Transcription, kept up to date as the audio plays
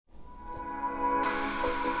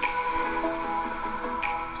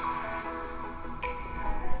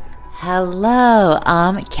Hello,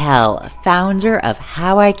 I'm Kel, founder of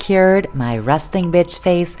How I Cured My Resting Bitch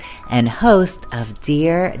Face and host of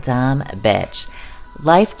Dear Dumb Bitch.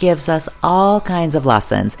 Life gives us all kinds of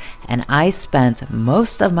lessons, and I spent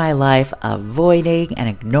most of my life avoiding and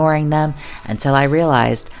ignoring them until I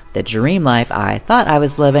realized the dream life I thought I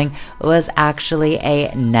was living was actually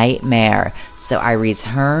a nightmare. So I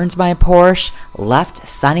returned my Porsche, left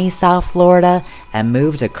sunny South Florida, and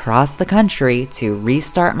moved across the country to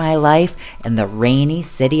restart my life in the rainy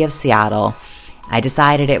city of Seattle. I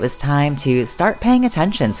decided it was time to start paying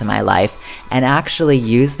attention to my life and actually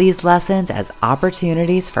use these lessons as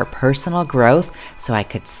opportunities for personal growth so I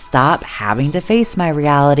could stop having to face my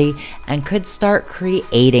reality and could start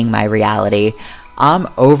creating my reality. I'm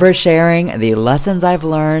oversharing the lessons I've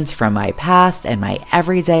learned from my past and my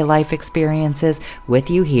everyday life experiences with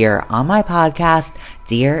you here on my podcast,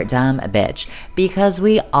 Dear Dumb Bitch, because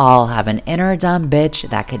we all have an inner dumb bitch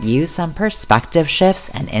that could use some perspective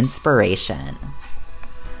shifts and inspiration.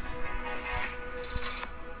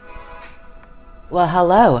 Well,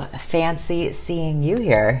 hello. Fancy seeing you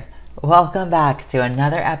here. Welcome back to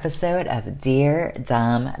another episode of Dear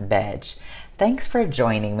Dumb Bitch. Thanks for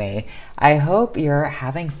joining me. I hope you're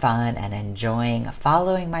having fun and enjoying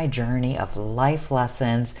following my journey of life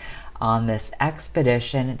lessons on this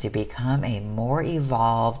expedition to become a more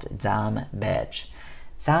evolved dumb bitch.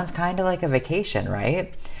 Sounds kind of like a vacation,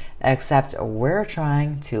 right? Except we're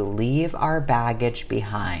trying to leave our baggage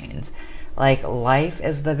behind. Like, life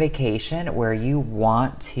is the vacation where you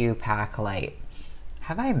want to pack light.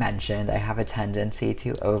 Have I mentioned I have a tendency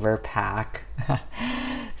to overpack?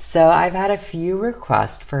 So I've had a few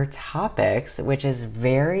requests for topics, which is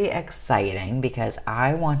very exciting because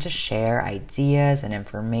I want to share ideas and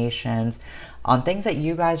information on things that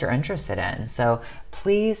you guys are interested in. So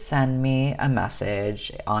please send me a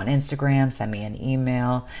message on Instagram, send me an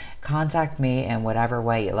email, contact me in whatever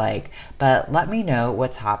way you like. But let me know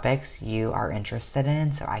what topics you are interested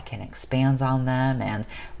in so I can expand on them, and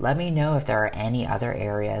let me know if there are any other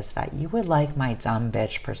areas that you would like my dumb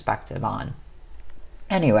bitch perspective on.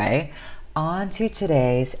 Anyway, on to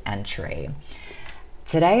today's entry.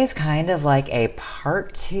 Today is kind of like a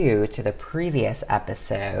part 2 to the previous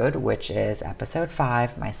episode, which is episode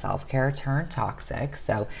 5, my self-care turned toxic.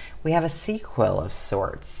 So we have a sequel of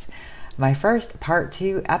sorts. My first part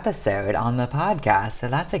 2 episode on the podcast, so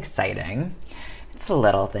that's exciting. It's the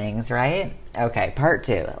little things, right? Okay, part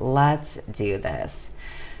 2. Let's do this.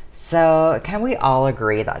 So can we all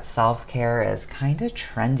agree that self-care is kind of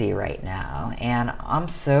trendy right now? And I'm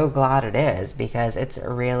so glad it is because it's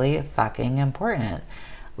really fucking important.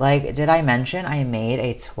 Like, did I mention I made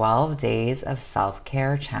a 12 days of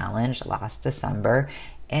self-care challenge last December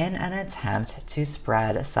in an attempt to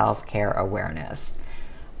spread self-care awareness?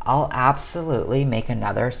 I'll absolutely make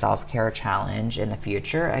another self-care challenge in the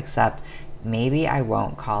future, except maybe I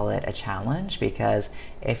won't call it a challenge because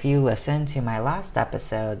if you listen to my last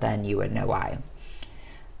episode, then you would know why.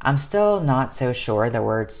 I'm still not so sure the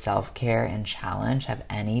words self-care and challenge have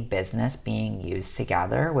any business being used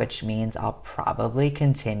together, which means I'll probably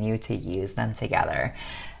continue to use them together.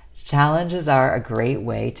 Challenges are a great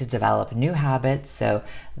way to develop new habits, so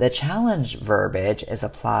the challenge verbiage is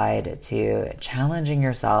applied to challenging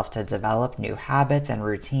yourself to develop new habits and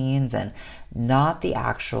routines and not the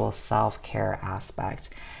actual self-care aspect.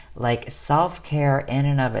 Like, self-care in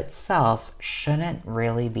and of itself shouldn't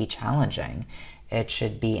really be challenging. It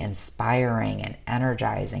should be inspiring and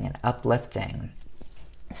energizing and uplifting.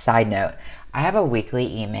 Side note, I have a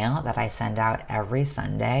weekly email that I send out every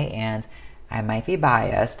Sunday, and I might be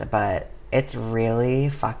biased, but it's really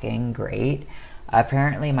fucking great.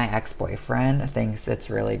 Apparently my ex-boyfriend thinks it's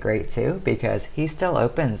really great too because he still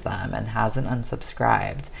opens them and hasn't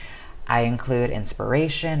unsubscribed. I include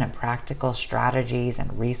inspiration and practical strategies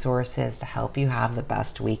and resources to help you have the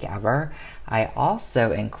best week ever. I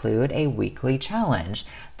also include a weekly challenge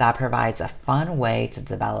that provides a fun way to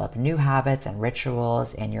develop new habits and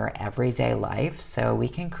rituals in your everyday life so we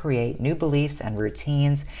can create new beliefs and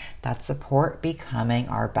routines that support becoming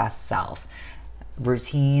our best self.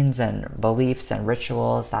 Routines and beliefs and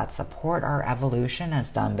rituals that support our evolution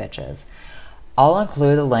as dumb bitches. I'll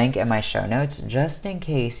include a link in my show notes just in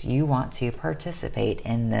case you want to participate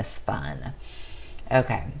in this fun.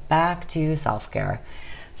 Okay, back to self-care.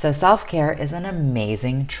 So self-care is an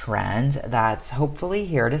amazing trend that's hopefully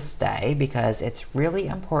here to stay because it's really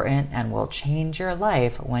important and will change your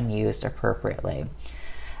life when used appropriately.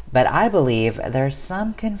 But I believe there's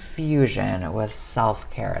some confusion with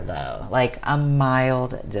self-care though, like a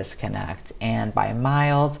mild disconnect. And by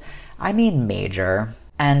mild, I mean major.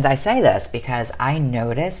 And I say this because I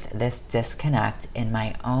noticed this disconnect in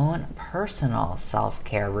my own personal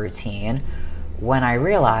self-care routine when I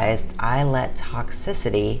realized I let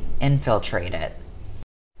toxicity infiltrate it.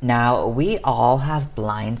 Now, we all have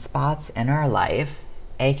blind spots in our life,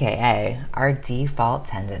 aka our default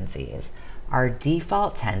tendencies. Our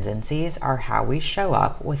default tendencies are how we show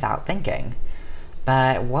up without thinking.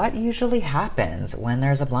 But what usually happens when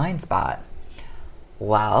there's a blind spot?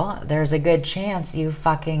 Well, there's a good chance you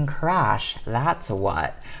fucking crash, that's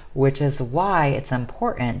what. Which is why it's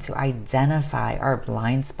important to identify our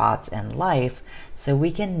blind spots in life so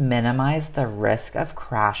we can minimize the risk of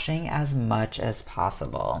crashing as much as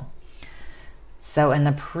possible. So in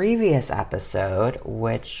the previous episode,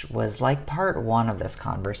 which was like part 1 of this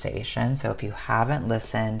conversation, so if you haven't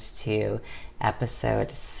listened to episode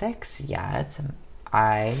 6 yet,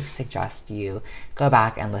 I suggest you go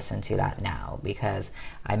back and listen to that now, because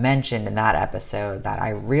I mentioned in that episode that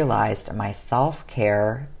I realized my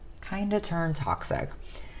self-care kind of turned toxic,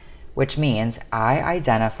 which means I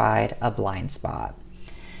identified a blind spot.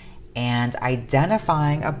 And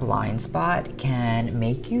identifying a blind spot can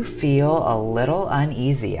make you feel a little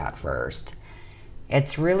uneasy at first.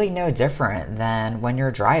 It's really no different than when you're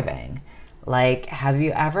driving. Like, have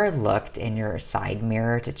you ever looked in your side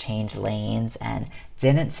mirror to change lanes and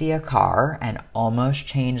didn't see a car and almost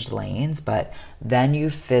changed lanes, but then you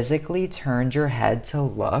physically turned your head to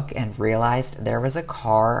look and realized there was a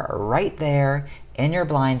car right there in your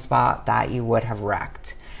blind spot that you would have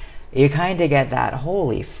wrecked? You kind of get that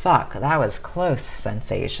holy fuck, that was close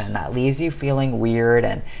sensation that leaves you feeling weird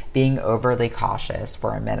and being overly cautious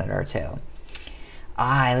for a minute or two.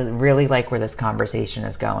 I really like where this conversation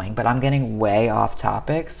is going, but I'm getting way off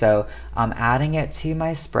topic, so I'm adding it to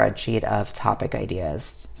my spreadsheet of topic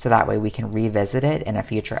ideas, so that way we can revisit it in a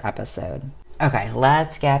future episode. Okay,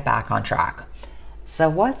 let's get back on track. So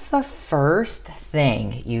what's the first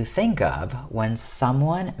thing you think of when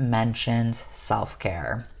someone mentions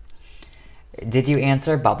self-care? Did you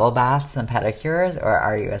answer bubble baths and pedicures, or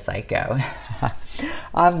are you a psycho?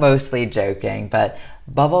 I'm mostly joking, but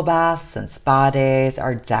bubble baths and spa days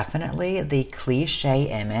are definitely the cliche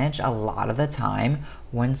image a lot of the time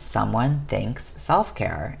when someone thinks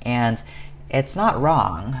self-care. And it's not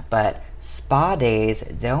wrong, but spa days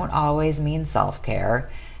don't always mean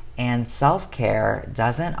self-care, and self-care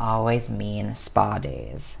doesn't always mean spa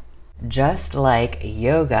days. Just like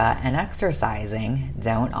yoga and exercising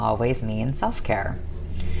don't always mean self-care.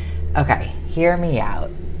 Okay, hear me out.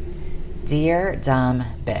 Dear dumb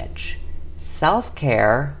bitch,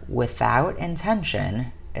 self-care without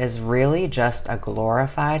intention is really just a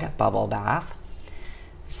glorified bubble bath.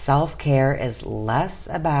 Self-care is less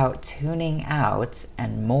about tuning out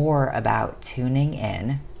and more about tuning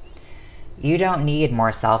in. You don't need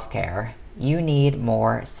more self-care. You need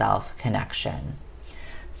more self-connection.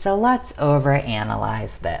 So let's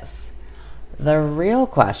overanalyze this. The real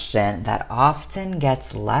question that often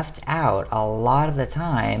gets left out a lot of the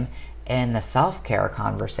time in the self-care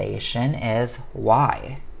conversation is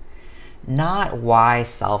why? Not why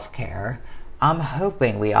self-care. I'm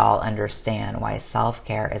hoping we all understand why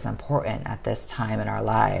self-care is important at this time in our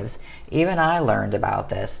lives. Even I learned about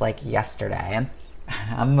this like yesterday.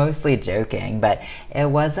 I'm mostly joking, but it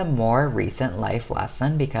was a more recent life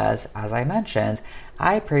lesson because, as I mentioned,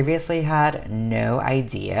 I previously had no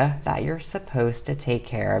idea that you're supposed to take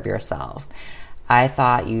care of yourself. I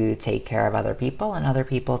thought you take care of other people and other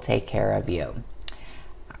people take care of you.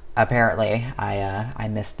 Apparently, I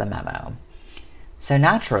missed the memo. So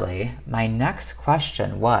naturally, my next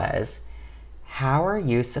question was, how are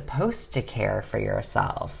you supposed to care for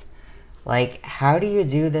yourself? Like, how do you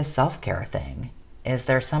do this self-care thing? Is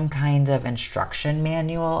there some kind of instruction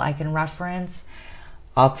manual I can reference?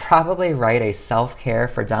 I'll probably write a self-care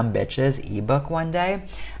for dumb bitches ebook one day.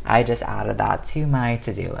 I just added that to my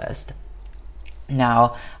to-do list.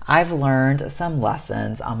 Now, I've learned some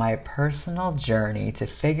lessons on my personal journey to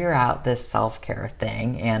figure out this self-care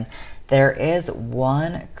thing, and there is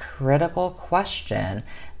one critical question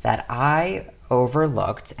that I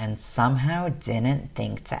overlooked and somehow didn't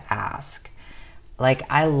think to ask. Like,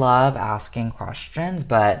 I love asking questions,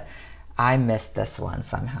 but I missed this one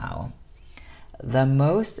somehow. The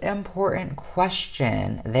most important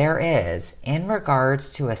question there is in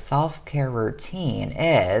regards to a self-care routine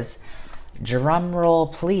is,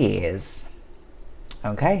 drumroll please.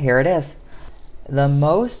 Okay, here it is. The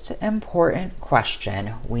most important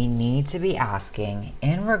question we need to be asking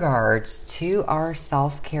in regards to our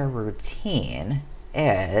self-care routine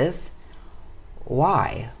is,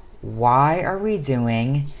 why? Why are we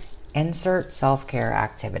doing insert self-care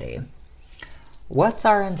activity? What's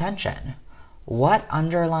our intention? What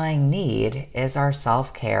underlying need is our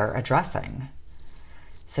self-care addressing?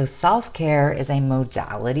 So self-care is a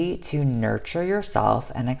modality to nurture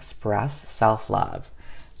yourself and express self-love.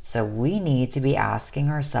 So we need to be asking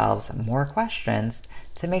ourselves more questions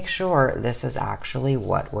to make sure this is actually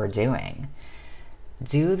what we're doing.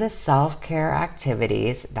 Do the self-care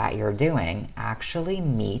activities that you're doing actually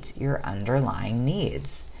meet your underlying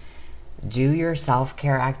needs? Do your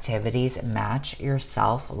self-care activities match your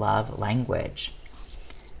self-love language?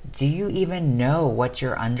 Do you even know what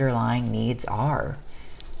your underlying needs are?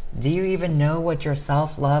 Do you even know what your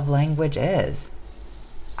self-love language is?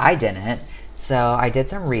 I didn't, so I did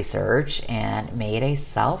some research and made a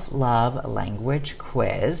self-love language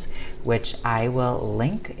quiz, which I will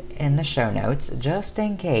link in the show notes just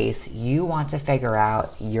in case you want to figure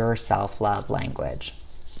out your self-love language.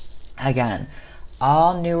 Again,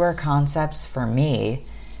 all newer concepts for me,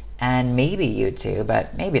 and maybe you too,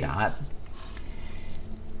 but maybe not.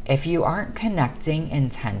 If you aren't connecting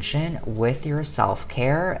intention with your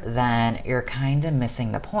self-care, then you're kind of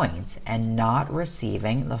missing the point and not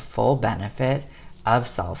receiving the full benefit of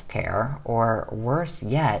self-care, or worse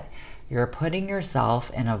yet, you're putting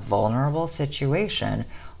yourself in a vulnerable situation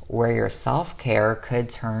where your self-care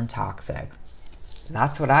could turn toxic.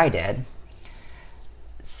 That's what I did.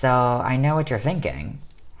 So I know what you're thinking.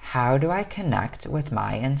 How do I connect with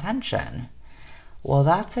my intention? Well,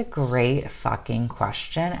 that's a great fucking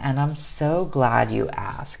question, and I'm so glad you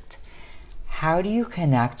asked. How do you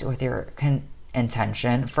connect with your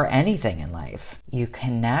intention for anything in life? You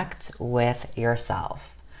connect with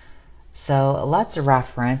yourself. So let's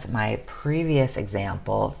reference my previous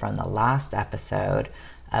example from the last episode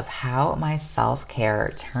of how my self-care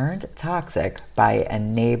turned toxic by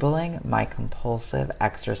enabling my compulsive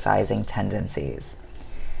exercising tendencies.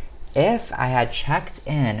 If I had checked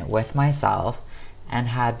in with myself and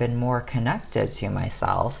had been more connected to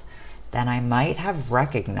myself, then I might have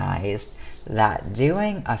recognized that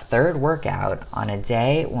doing a third workout on a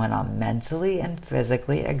day when I'm mentally and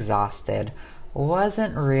physically exhausted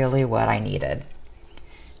wasn't really what I needed.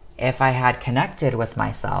 If I had connected with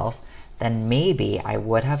myself, then maybe I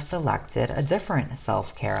would have selected a different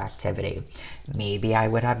self-care activity. Maybe I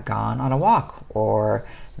would have gone on a walk, or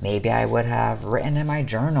maybe I would have written in my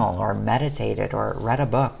journal or meditated or read a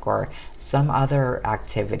book or some other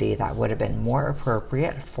activity that would have been more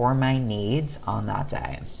appropriate for my needs on that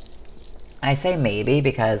day. I say maybe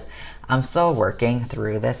because I'm still working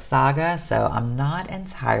through this saga, so I'm not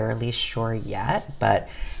entirely sure yet, but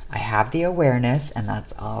I have the awareness, and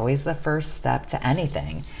that's always the first step to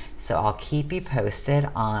anything. So I'll keep you posted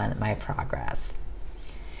on my progress.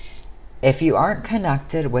 If you aren't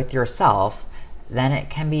connected with yourself, then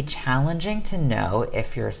it can be challenging to know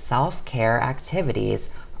if your self-care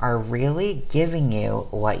activities are really giving you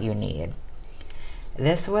what you need.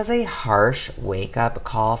 This was a harsh wake-up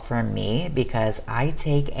call for me because I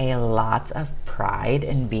take a lot of pride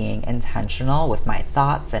in being intentional with my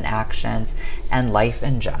thoughts and actions and life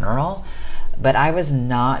in general, but I was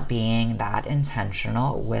not being that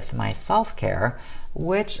intentional with my self-care,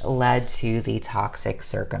 which led to the toxic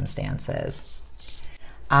circumstances.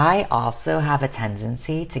 I also have a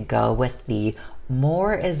tendency to go with the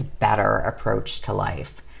more is better approach to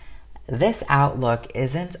life. This outlook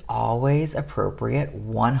isn't always appropriate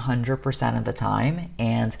 100% of the time,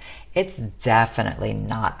 and it's definitely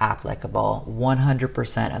not applicable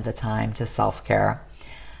 100% of the time to self-care.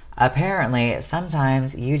 Apparently,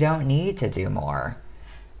 sometimes you don't need to do more.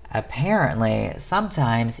 Apparently,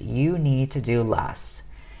 sometimes you need to do less.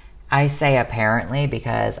 I say apparently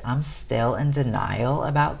because I'm still in denial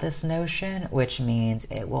about this notion, which means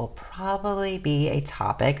it will probably be a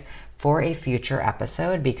topic for a future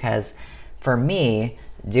episode because for me,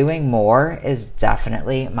 doing more is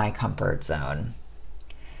definitely my comfort zone.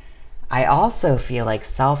 I also feel like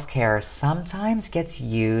self-care sometimes gets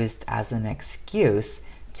used as an excuse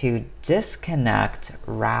to disconnect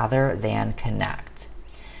rather than connect.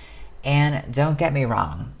 And don't get me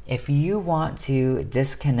wrong, if you want to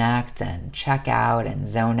disconnect and check out and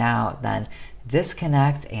zone out, then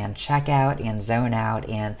disconnect and check out and zone out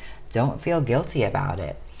and don't feel guilty about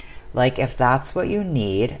it. Like if that's what you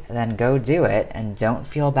need, then go do it and don't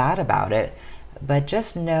feel bad about it, but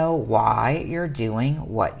just know why you're doing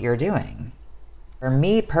what you're doing. For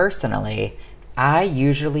me personally, I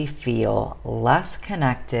usually feel less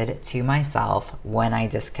connected to myself when I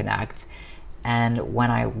disconnect. And when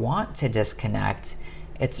I want to disconnect,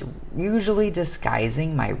 it's usually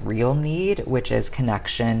disguising my real need, which is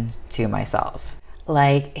connection to myself.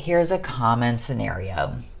 Like, here's a common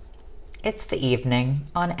scenario. It's the evening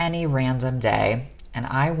on any random day, and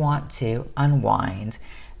I want to unwind,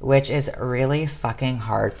 which is really fucking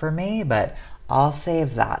hard for me, but I'll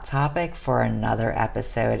save that topic for another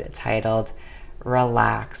episode titled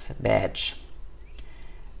Relax, Bitch.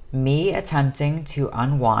 Me attempting to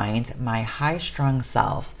unwind my high-strung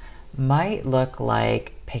self might look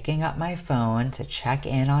like picking up my phone to check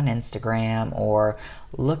in on Instagram or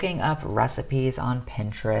looking up recipes on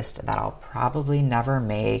Pinterest that I'll probably never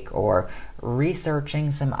make or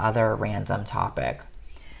researching some other random topic.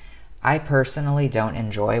 I personally don't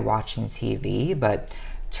enjoy watching TV, but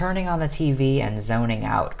turning on the TV and zoning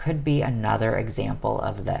out could be another example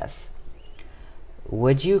of this.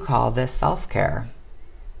 Would you call this self-care?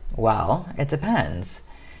 Well, it depends.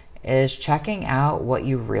 Is checking out what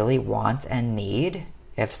you really want and need?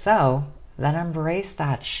 If so, then embrace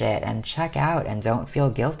that shit and check out and don't feel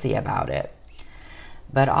guilty about it.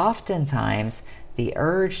 But oftentimes, the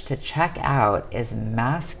urge to check out is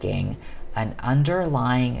masking an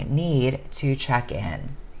underlying need to check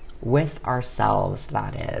in with ourselves,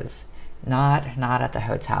 that is. Not at the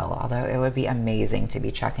hotel, although it would be amazing to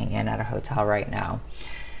be checking in at a hotel right now.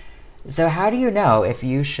 So how do you know if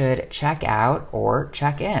you should check out or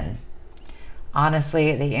check in?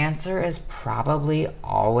 Honestly, the answer is probably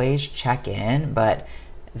always check in, but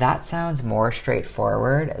that sounds more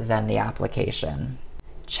straightforward than the application.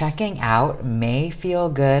 Checking out may feel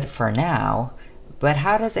good for now, but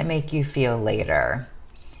how does it make you feel later?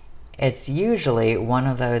 It's usually one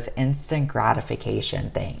of those instant gratification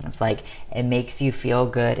things, like it makes you feel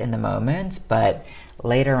good in the moment, but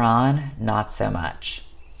later on, not so much.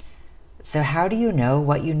 So how do you know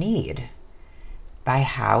what you need? By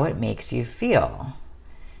how it makes you feel.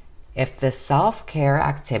 If the self-care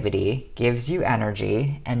activity gives you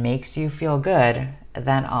energy and makes you feel good,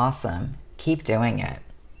 then awesome, keep doing it.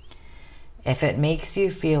 If it makes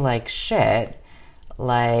you feel like shit,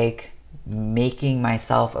 like making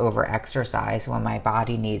myself over-exercise when my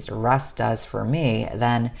body needs rest does for me,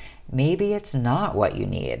 then maybe it's not what you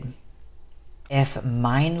need. If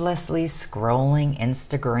mindlessly scrolling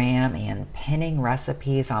Instagram and pinning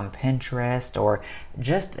recipes on Pinterest or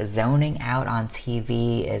just zoning out on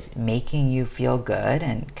TV is making you feel good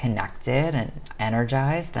and connected and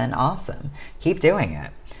energized, then awesome. Keep doing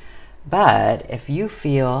it. But if you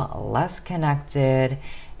feel less connected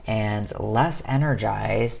and less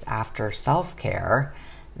energized after self-care,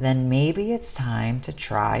 then maybe it's time to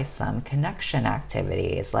try some connection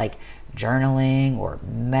activities like journaling or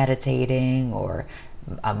meditating or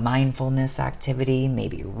a mindfulness activity,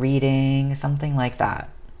 maybe reading, something like that.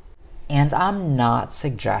 And I'm not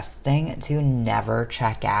suggesting to never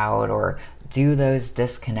check out or do those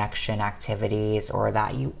disconnection activities or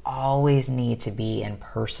that you always need to be in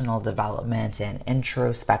personal development and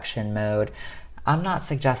introspection mode. I'm not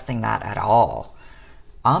suggesting that at all.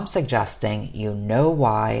 I'm suggesting you know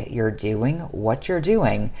why you're doing what you're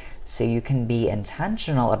doing so you can be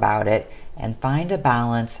intentional about it and find a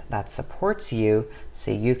balance that supports you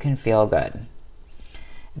so you can feel good.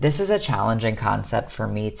 This is a challenging concept for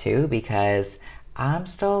me too because I'm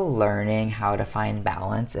still learning how to find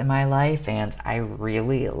balance in my life and I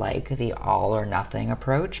really like the all or nothing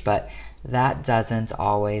approach, but that doesn't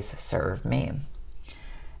always serve me.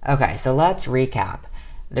 Okay, so let's recap.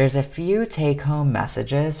 There's a few take-home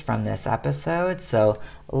messages from this episode, so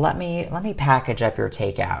let me package up your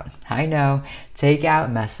takeout. I know takeout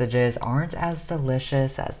messages aren't as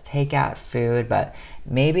delicious as takeout food, but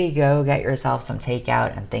maybe go get yourself some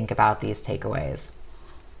takeout and think about these takeaways.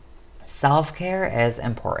 Self-care is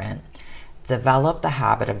important. Develop the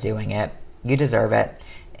habit of doing it. You deserve it.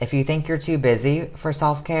 If you think you're too busy for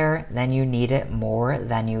self-care, then you need it more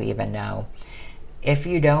than you even know. If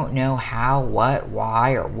you don't know how, what,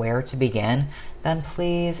 why, or where to begin, then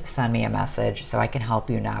please send me a message so I can help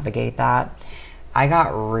you navigate that. I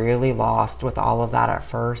got really lost with all of that at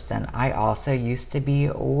first, and I also used to be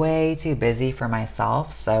way too busy for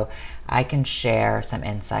myself, so I can share some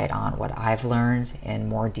insight on what I've learned in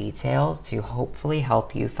more detail to hopefully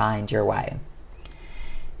help you find your way.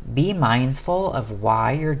 Be mindful of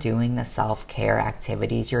why you're doing the self-care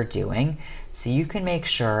activities you're doing so you can make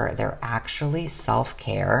sure they're actually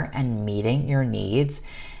self-care and meeting your needs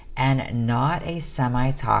and not a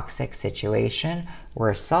semi-toxic situation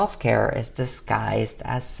where self-care is disguised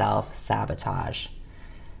as self-sabotage.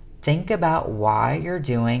 Think about why you're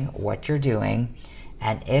doing what you're doing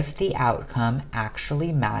and if the outcome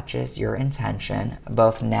actually matches your intention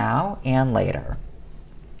both now and later.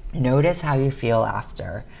 Notice how you feel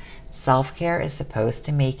after. Self-care is supposed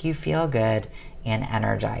to make you feel good and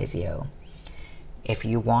energize you. If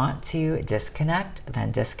you want to disconnect,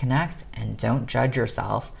 then disconnect and don't judge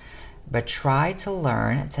yourself, but try to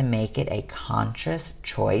learn to make it a conscious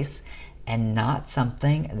choice and not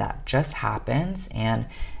something that just happens, and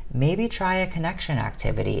maybe try a connection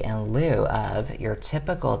activity in lieu of your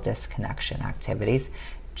typical disconnection activities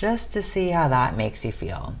just to see how that makes you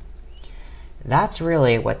feel. That's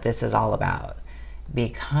really what this is all about.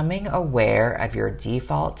 Becoming aware of your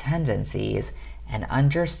default tendencies and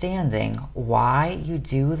understanding why you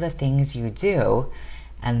do the things you do,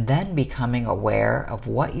 and then becoming aware of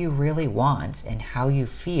what you really want and how you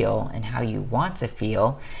feel and how you want to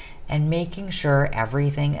feel, and making sure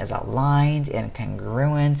everything is aligned and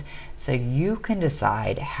congruent so you can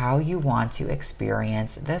decide how you want to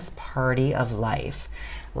experience this party of life.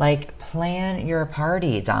 Like, plan your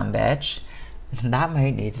party, dumb bitch. That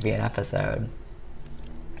might need to be an episode.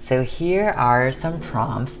 So here are some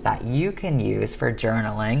prompts that you can use for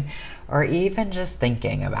journaling or even just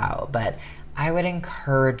thinking about. But I would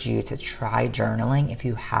encourage you to try journaling if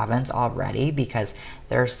you haven't already, because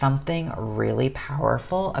there's something really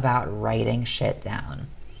powerful about writing shit down.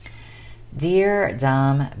 Dear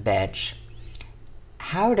dumb bitch,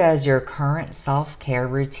 how does your current self-care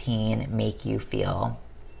routine make you feel?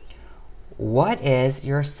 What is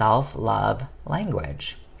your self-love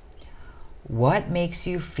language? What makes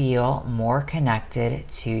you feel more connected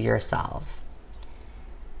to yourself?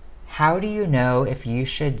 How do you know if you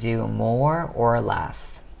should do more or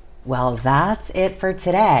less? Well, that's it for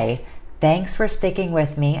today. Thanks for sticking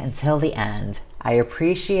with me until the end. I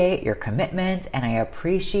appreciate your commitment and I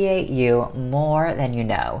appreciate you more than you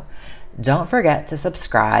know. Don't forget to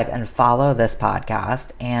subscribe and follow this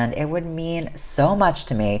podcast, and it would mean so much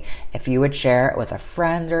to me if you would share it with a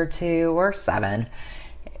friend or two or 7.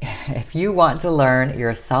 If you want to learn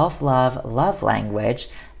your self-love love language,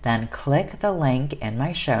 then click the link in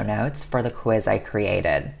my show notes for the quiz I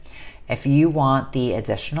created. If you want the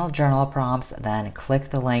additional journal prompts, then click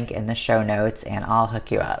the link in the show notes and I'll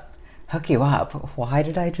hook you up. Hook you up? Why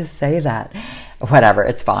did I just say that? Whatever,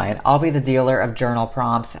 it's fine. I'll be the dealer of journal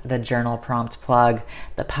prompts, the journal prompt plug,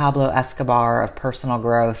 the Pablo Escobar of personal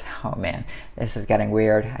growth. Oh man, this is getting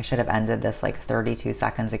weird. I should have ended this like 32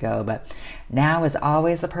 seconds ago, but now is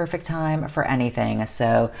always the perfect time for anything.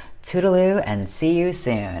 So toodaloo and see you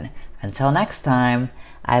soon. Until next time,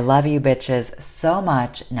 I love you bitches so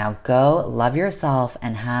much. Now go love yourself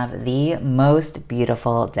and have the most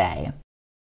beautiful day.